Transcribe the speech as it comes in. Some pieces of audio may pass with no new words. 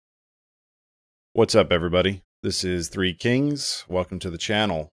What's up, everybody? This is Threekiings. Welcome to the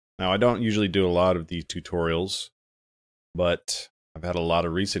channel. Now, I don't usually do a lot of these tutorials, but I've had a lot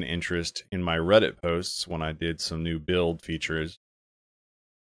of recent interest in my Reddit posts when I did some new build features.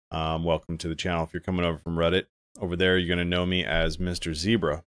 Welcome to the channel if you're coming over from Reddit. Over there, you're going to know me as Mr.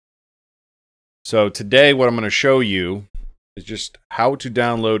 Zebra. So today, what I'm going to show you is just how to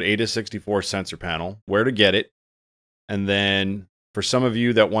download Aida64 sensor panel, where to get it, and then for some of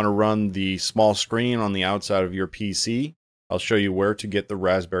you that want to run the small screen on the outside of your PC, I'll show you where to get the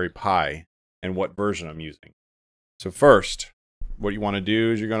Raspberry Pi and what version I'm using. So first, what you want to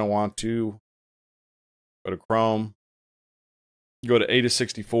do is you're going to want to go to Chrome, go to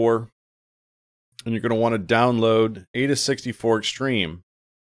Aida64, and you're going to want to download Aida64 Extreme.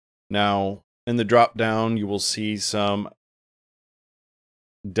 Now, in the drop down, you will see some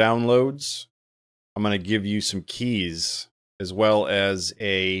downloads. I'm going to give you some keys, as well as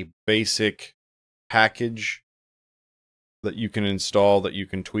a basic package that you can install that you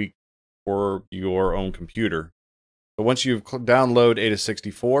can tweak for your own computer. So once you've downloaded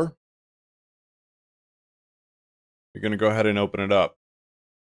Aida64, you're going to go ahead and open it up.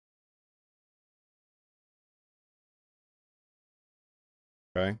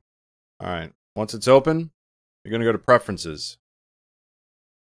 Okay. All right. Once it's open, you're going to go to Preferences.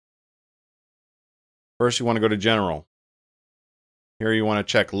 First, you want to go to General. Here you want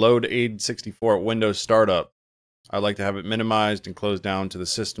to check Load Aida64 at Windows Startup. I like to have it minimized and closed down to the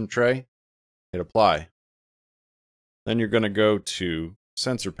system tray. Hit Apply. Then you're going to go to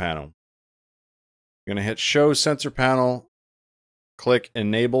Sensor Panel. You're going to hit Show Sensor Panel. Click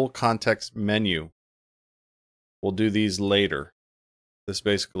Enable Context Menu. We'll do these later. This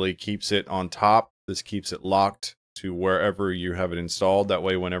basically keeps it on top. This keeps it locked to wherever you have it installed. That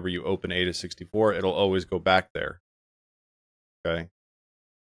way, whenever you open Aida64, it'll always go back there. Okay.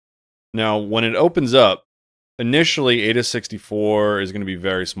 Now, when it opens up, initially Aida64 is going to be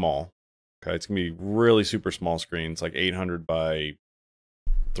very small. Okay, it's going to be really super small screen. It's like 800 by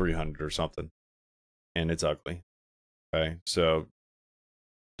 300 or something, and it's ugly. Okay, so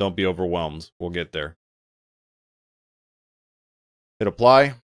don't be overwhelmed. We'll get there. Hit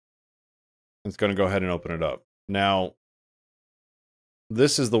Apply. It's going to go ahead and open it up. Now,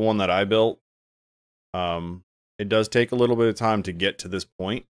 this is the one that I built. It does take a little bit of time to get to this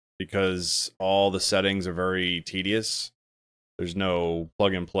point because all the settings are very tedious. There's no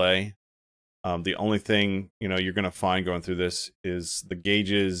plug and play. The only thing you're going to find going through this is the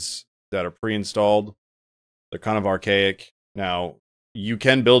gauges that are pre-installed. They're kind of archaic. Now, you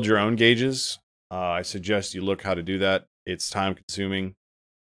can build your own gauges. I suggest you look how to do that. It's time consuming.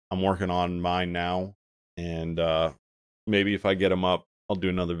 I'm working on mine now, and maybe if I get them up, I'll do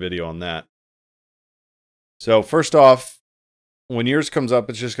another video on that. So first off, when yours comes up,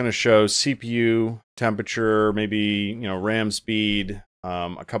 it's just going to show CPU, temperature, maybe RAM speed,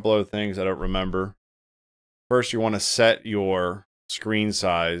 a couple other things I don't remember. First, you want to set your screen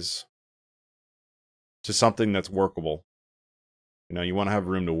size to something that's workable. You want to have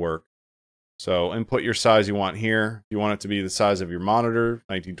room to work. So input your size you want here. If you want it to be the size of your monitor,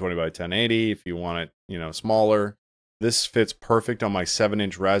 1920 by 1080. If you want it, smaller. This fits perfect on my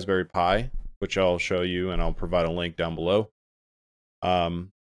 7-inch Raspberry Pi, which I'll show you, and I'll provide a link down below.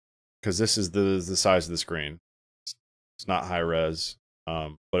 Because this is the size of the screen. It's not high res,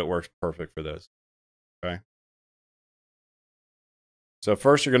 but it works perfect for this. Okay. So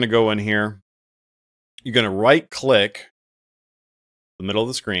first, you're going to go in here. You're going to right-click the middle of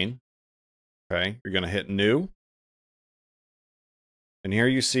the screen. Okay. You're going to hit New. And here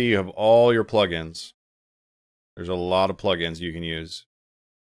you see you have all your plugins. There's a lot of plugins you can use.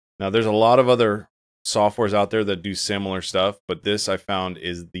 Now, there's a lot of other softwares out there that do similar stuff, but this I found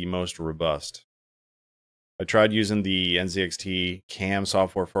is the most robust. I tried using the NZXT cam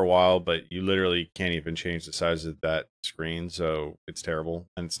software for a while, but you literally can't even change the size of that screen, so it's terrible,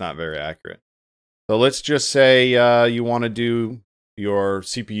 and it's not very accurate. So let's just say you want to do your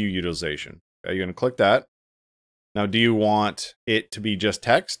CPU utilization. Okay, you're going to click that. Now, do you want it to be just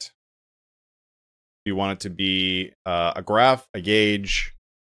text? Do you want it to be a graph, a gauge,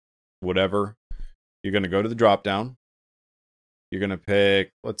 whatever? You're going to go to the drop down. You're going to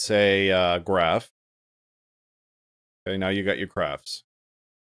pick, let's say, graph. Okay, now you got your graphs.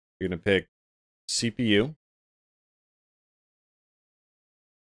 You're going to pick CPU.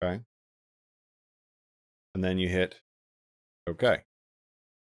 Okay. And then you hit OK.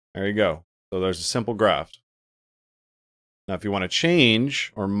 There you go. So there's a simple graph. Now, if you want to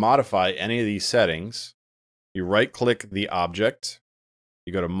change or modify any of these settings, you right-click the object.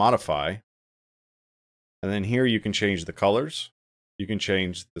 You go to Modify. And then here you can change the colors. You can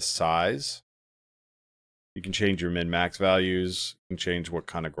change the size. You can change your min-max values. You can change what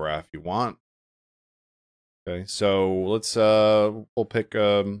kind of graph you want. Okay, so let's we'll pick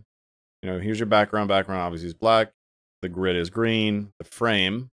you know, here's your background. Background obviously is black. The grid is green. The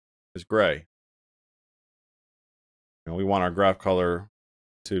frame is gray. And we want our graph color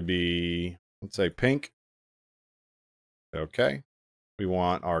to be, let's say, pink. Okay. We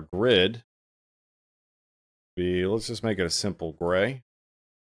want our grid to be, let's just make it a simple gray.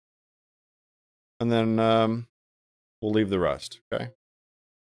 And then we'll leave the rest. Okay.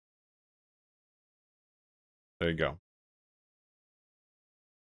 There you go.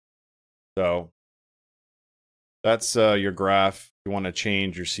 So that's your graph. You want to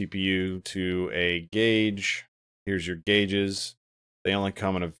change your CPU to a gauge. Here's your gauges. They only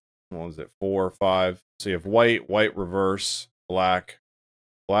come in a, what was it, 4 or 5. So you have white, white reverse, black,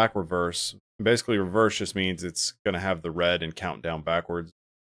 black reverse. Basically, reverse just means it's going to have the red and count down backwards.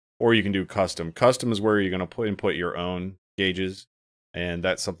 Or you can do custom. Custom is where you're going to input your own gauges. And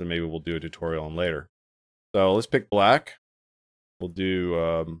that's something maybe we'll do a tutorial on later. So let's pick black. We'll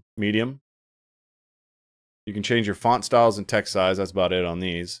do medium. You can change your font styles and text size. That's about it on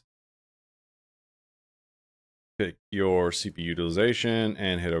these. Pick your CPU utilization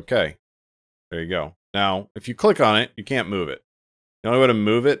and hit OK. There you go. Now, if you click on it, you can't move it. The only way to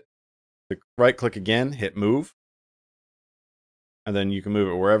move it, right click again, hit move. And then you can move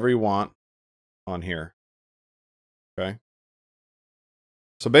it wherever you want on here. Okay.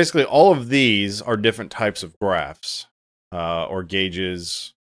 So basically all of these are different types of graphs or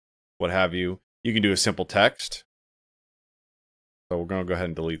gauges, what have you. You can do a simple text. So we're going to go ahead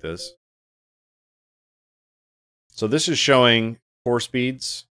and delete this. So this is showing core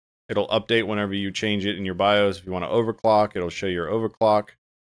speeds. It'll update whenever you change it in your BIOS. If you want to overclock, it'll show your overclock.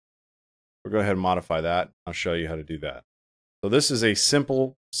 We'll go ahead and modify that. I'll show you how to do that. So this is a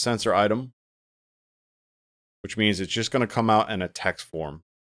simple sensor item, which means it's just going to come out in a text form.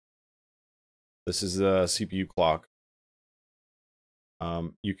 This is the CPU clock.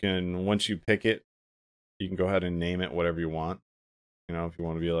 You can, once you pick it, you can go ahead and name it whatever you want. You know, if you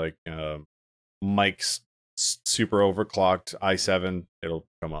want to be like Mike's super overclocked i7, it'll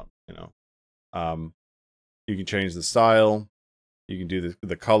come up, you know. You can change the style. You can do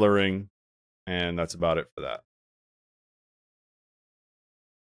the coloring. And that's about it for that.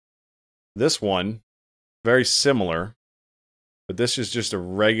 This one, very similar, but this is just a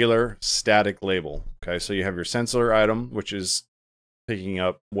regular static label. Okay, so you have your sensor item, which is picking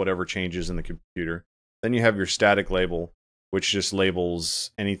up whatever changes in the computer. Then you have your static label, which just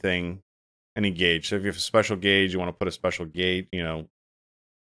labels anything, any gauge. So if you have a special gauge, you want to put a special gauge, you know,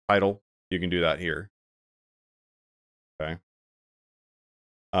 title, you can do that here. Okay.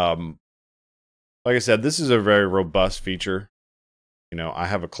 Like I said, this is a very robust feature. You know, I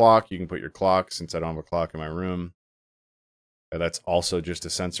have a clock. You can put your clock, since I don't have a clock in my room. That's also just a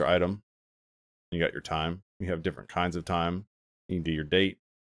sensor item. You got your time. You have different kinds of time. You can do your date.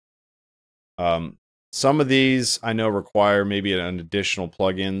 Some of these I know require maybe an additional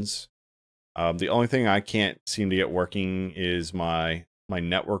plugins. The only thing I can't seem to get working is my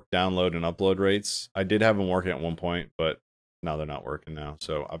network download and upload rates. I did have them working at one point, but now they're not working now.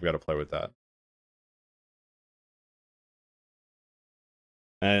 So I've got to play with that.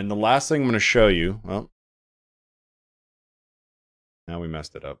 And the last thing I'm going to show you, well, now we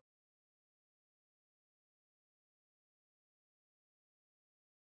messed it up.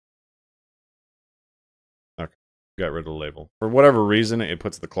 Okay, got rid of the label. For whatever reason, it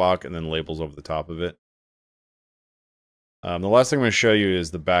puts the clock and then labels over the top of it. The last thing I'm going to show you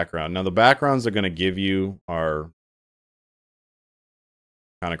is the background. Now, the backgrounds they're going to give you are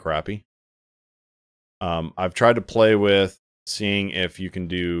kind of crappy. I've tried to play with seeing if you can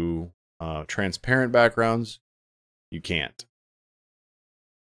do transparent backgrounds. You can't.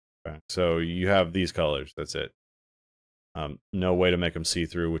 Okay, so you have these colors. That's it. No way to make them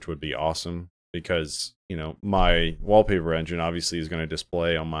see-through, which would be awesome because, you know, my wallpaper engine obviously is going to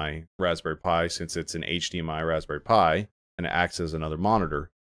display on my Raspberry Pi since it's an HDMI Raspberry Pi and it acts as another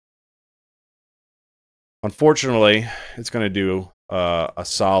monitor. Unfortunately, it's going to do a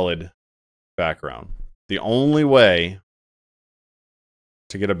solid background. The only way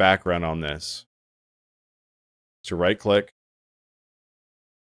to get a background on this is to right-click,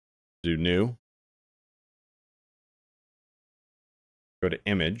 do New, go to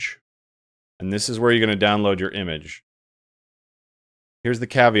Image, and this is where you're going to download your image. Here's the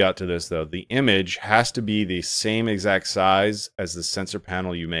caveat to this, though. The image has to be the same exact size as the sensor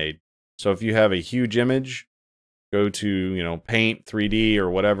panel you made. So if you have a huge image, go to, you know, Paint, 3D, or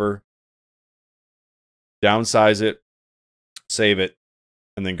whatever, downsize it, save it,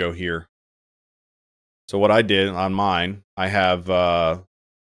 and then go here. So what I did on mine, I have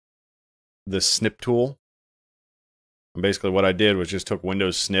this snip tool. And basically what I did was just took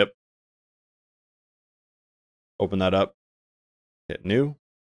Windows Snip, open that up, hit new.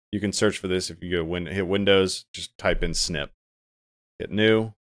 You can search for this if you go hit Windows, just type in snip, hit new,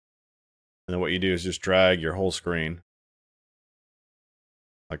 and then what you do is just drag your whole screen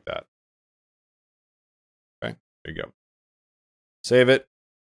like that. Okay, there you go. Save it,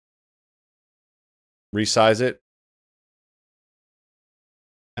 resize it,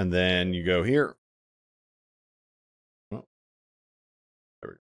 and then you go here. Oh,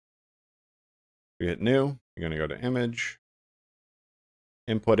 there we go. You hit new, you're going to go to image,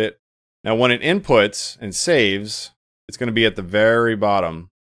 input it. Now when it inputs and saves, it's going to be at the very bottom.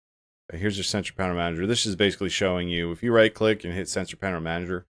 Here's your Sensor Panel Manager. This is basically showing you, if you right click and hit Sensor Panel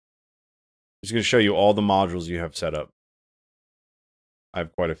Manager, it's going to show you all the modules you have set up. I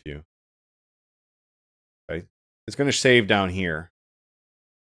have quite a few. Okay. It's going to save down here.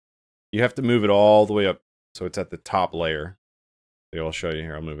 You have to move it all the way up so it's at the top layer. So I'll show you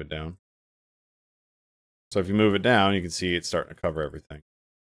here. I'll move it down. So if you move it down, you can see it's starting to cover everything.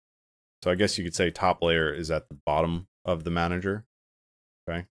 So I guess you could say top layer is at the bottom of the manager.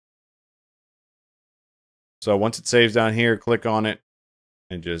 Okay. So once it saves down here, click on it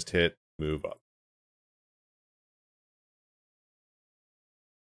and just hit move up.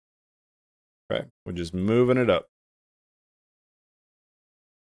 Okay, we're just moving it up.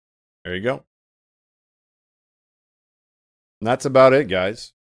 There you go. And that's about it,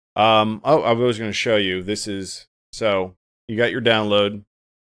 guys. Oh, I was going to show you. This is, so you got your download.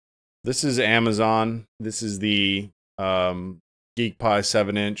 This is Amazon. This is the Geek Pie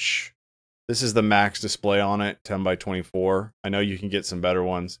 7-inch. This is the max display on it, 10 by 24. I know you can get some better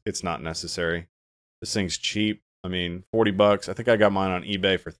ones. It's not necessary. This thing's cheap. I mean, 40 bucks. I think I got mine on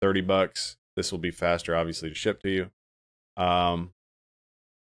eBay for 30 bucks. This will be faster, obviously, to ship to you.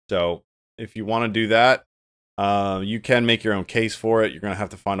 So if you want to do that, you can make your own case for it. You're going to have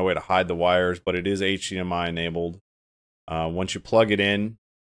to find a way to hide the wires, but it is HDMI enabled. Once you plug it in,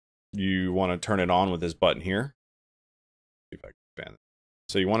 you want to turn it on with this button here. See if I can expand it.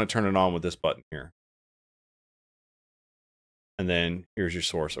 So you want to turn it on with this button here. And then here's your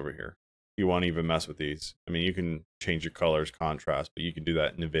source over here. You won't even mess with these. I mean, you can change your colors, contrast, but you can do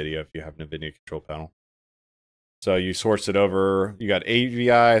that in NVIDIA if you have an NVIDIA control panel. So you source it over. You got AVI,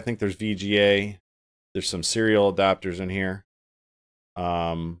 I think there's VGA. There's some serial adapters in here.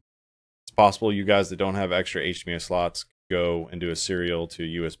 It's possible you guys that don't have extra HDMI slots go and do a serial to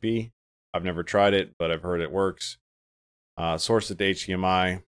USB. I've never tried it, but I've heard it works. Source it to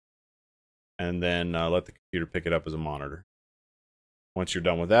HDMI, and then let the computer pick it up as a monitor. Once you're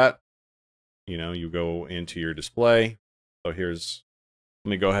done with that, you know, you go into your display. So here's, let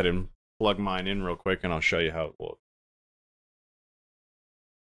me go ahead and plug mine in real quick and I'll show you how it looks.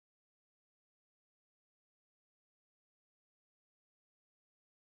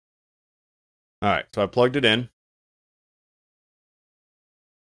 All right, so I plugged it in.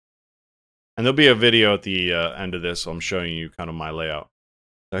 And there'll be a video at the end of this, so I'm showing you kind of my layout.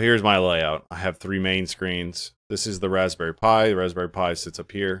 So here's my layout. I have 3 main screens. This is the Raspberry Pi. The Raspberry Pi sits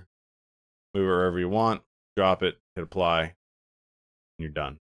up here. Move it wherever you want. Drop it, hit apply, and you're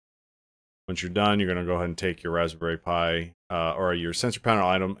done. Once you're done, you're going to go ahead and take your Raspberry Pi or your sensor panel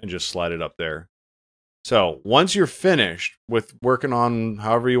item and just slide it up there. So once you're finished with working on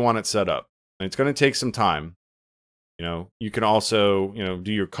however you want it set up, and it's going to take some time, you know, you can also, you know,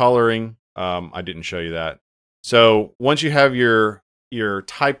 do your coloring. I didn't show you that. So once you have your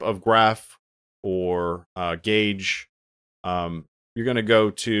type of graph or gauge, you're going to go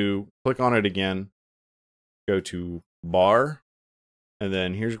to, click on it again, go to bar, and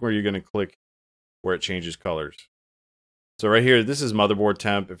then here's where you're going to click where it changes colors. So right here, this is motherboard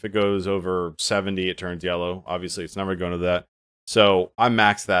temp. If it goes over 70, it turns yellow. Obviously, it's never going to that. So I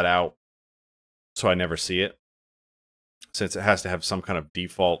maxed that out so I never see it, since it has to have some kind of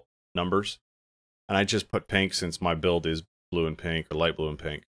default numbers. And I just put pink since my build is blue and pink, or light blue and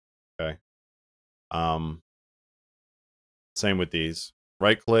pink. Okay. Same with these.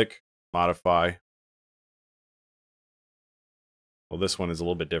 Right click, modify. Well, this one is a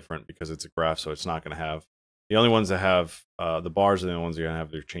little bit different because it's a graph, so it's not going to have. The only ones that have the bars are the only ones that are going to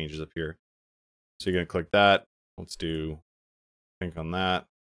have their changes up here. So you're going to click that. Let's do pink on that.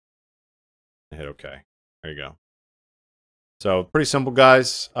 And hit OK. There you go. So pretty simple,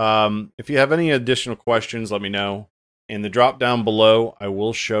 guys. If you have any additional questions, let me know. In the drop down below, I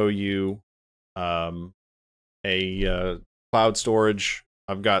will show you a cloud storage.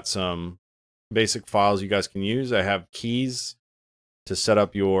 I've got some basic files you guys can use. I have keys to set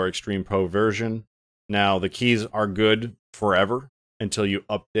up your Extreme Pro version. Now, the keys are good forever until you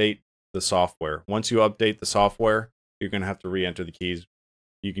update the software. Once you update the software, you're going to have to re-enter the keys.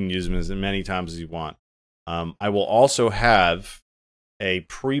 You can use them as many times as you want. I will also have a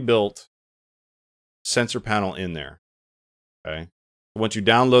pre-built sensor panel in there. Okay. Once you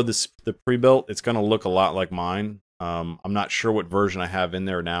download the pre-built, it's going to look a lot like mine. I'm not sure what version I have in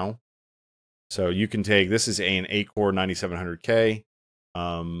there now. So you can take, this is an 8-core 9700K.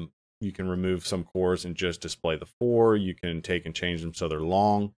 You can remove some cores and just display the 4. You can take and change them so they're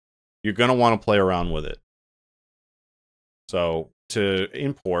long. You're going to want to play around with it. So to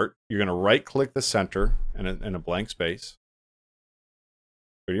import, you're going to right-click the center in a blank space.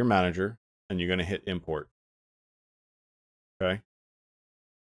 Go to your manager, and you're going to hit import. Okay.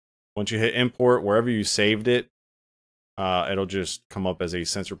 Once you hit import, wherever you saved it, it'll just come up as a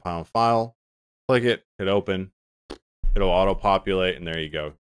sensor panel file. Click it, hit open. It'll auto-populate, and there you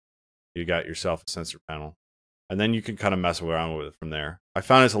go. You got yourself a sensor panel. And then you can kind of mess around with it from there. I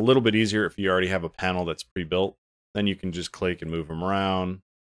found it's a little bit easier if you already have a panel that's pre-built. Then you can just click and move them around.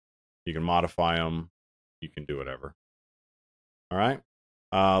 You can modify them. You can do whatever. All right.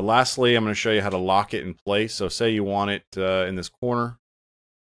 Lastly, I'm going to show you how to lock it in place. So say you want it in this corner.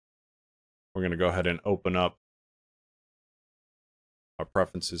 We're going to go ahead and open up our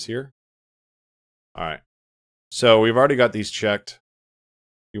preferences here. All right. So we've already got these checked.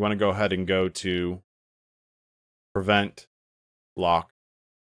 You want to go ahead and go to prevent, lock,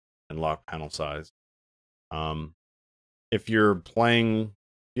 and lock panel size. If you're playing,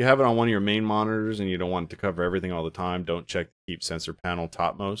 if you have it on one of your main monitors and you don't want it to cover everything all the time, don't check the keep sensor panel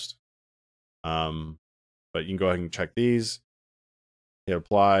topmost. But you can go ahead and check these, hit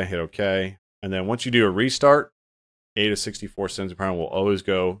apply, hit OK. And then once you do a restart, Aida64 sensor panel will always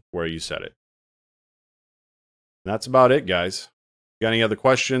go where you set it. And that's about it, guys. If you got any other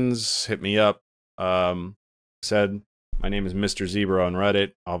questions, hit me up. Said my name is Mr. Zebra on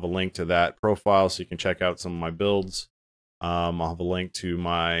Reddit. I'll have a link to that profile so you can check out some of my builds. I'll have a link to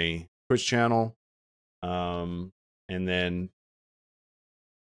my Twitch channel. And then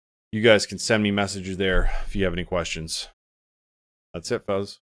you guys can send me messages there if you have any questions. That's it,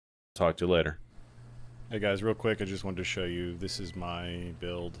 fellas. Talk to you later. Hey guys, real quick, I just wanted to show you, this is my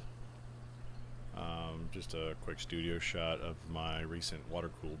build. Just a quick studio shot of my recent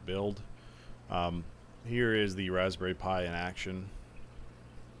water-cooled build. Here is the Raspberry Pi in action.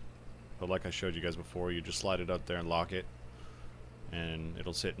 But like I showed you guys before, you just slide it up there and lock it. And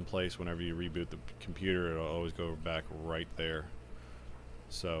it'll sit in place whenever you reboot the computer. It'll always go back right there.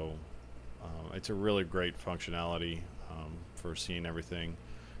 So it's a really great functionality for seeing everything.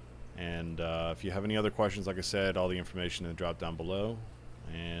 And if you have any other questions, like I said, all the information is dropped down below.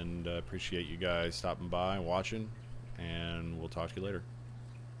 And appreciate you guys stopping by and watching. And we'll talk to you later.